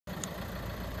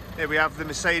Here we have the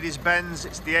Mercedes-Benz.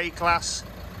 It's the A-Class.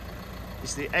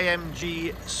 It's the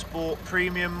AMG Sport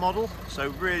Premium model. So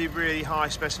really, really high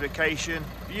specification.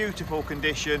 Beautiful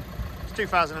condition. It's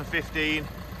 2015.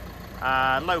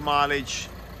 Low mileage.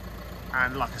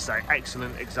 And like I say,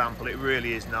 excellent example. It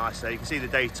really is nice there. You can see the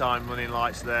daytime running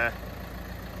lights there.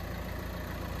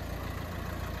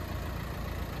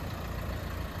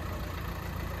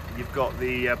 You've got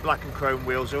the black and chrome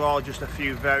wheels. There are just a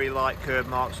few very light curb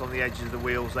marks on the edges of the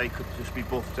wheels. They could just be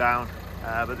buffed down,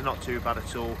 but they're not too bad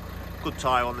at all. Good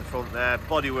tyre on the front there.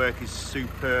 Bodywork is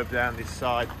superb down this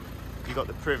side. You've got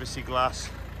the privacy glass,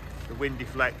 the wind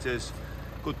deflectors,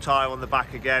 good tyre on the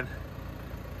back again.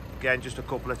 Again, just a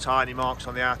couple of tiny marks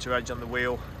on the outer edge on the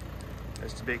wheel,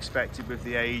 as to be expected with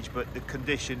the age, but the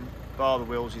condition, bar the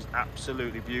wheels, is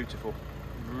absolutely beautiful.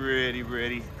 Really,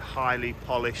 really highly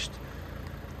polished.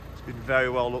 It's been very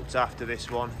well looked after,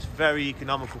 this one. It's a very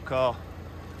economical car.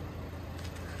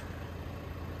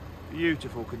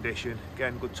 Beautiful condition.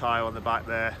 Again, good tyre on the back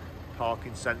there.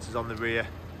 Parking sensors on the rear.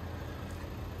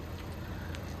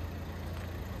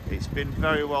 It's been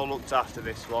very well looked after,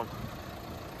 this one.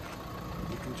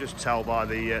 You can just tell by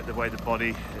the way the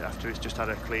body, after it's just had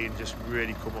a clean, just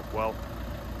really come up well.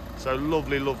 So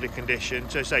lovely, lovely condition.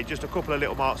 So say just a couple of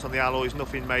little marks on the alloys,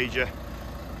 nothing major.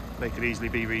 They could easily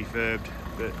be refurbed,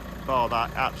 but bar that,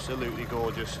 absolutely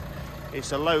gorgeous.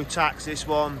 It's a low tax, this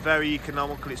one, very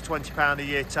economical. It's £20 a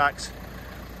year tax.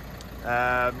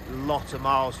 Lot of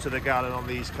miles to the gallon on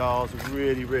these cars.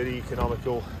 Really, really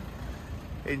economical.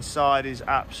 Inside is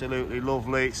absolutely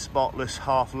lovely. It's spotless,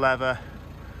 half leather.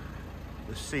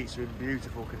 The seats are in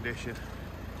beautiful condition.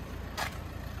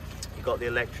 You've got the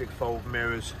electric fold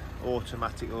mirrors,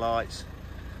 automatic lights,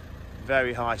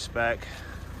 very high spec.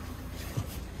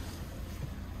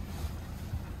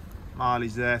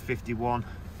 Mileage there, 51.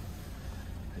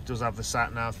 It does have the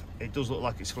sat nav. It does look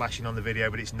like it's flashing on the video,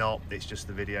 but it's not. It's just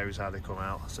the videos how they come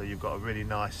out. So you've got a really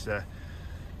nice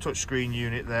touchscreen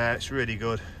unit there. It's really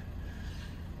good.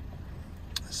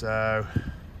 So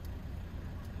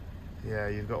yeah,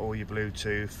 you've got all your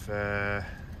Bluetooth,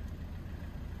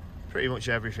 pretty much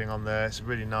everything on there. It's a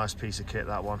really nice piece of kit,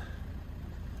 that one.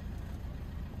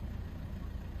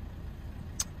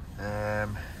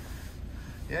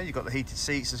 Yeah, you've got the heated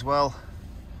seats as well.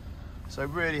 So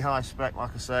really high spec,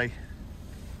 like I say,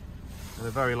 and a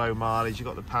very low mileage. You've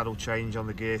got the paddle change on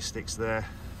the gear sticks there.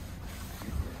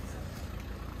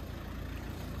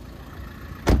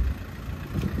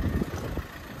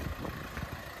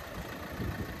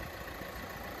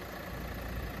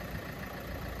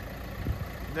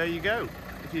 There you go.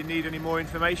 If you need any more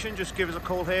information, just give us a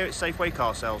call here at Safeway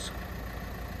Car Sales.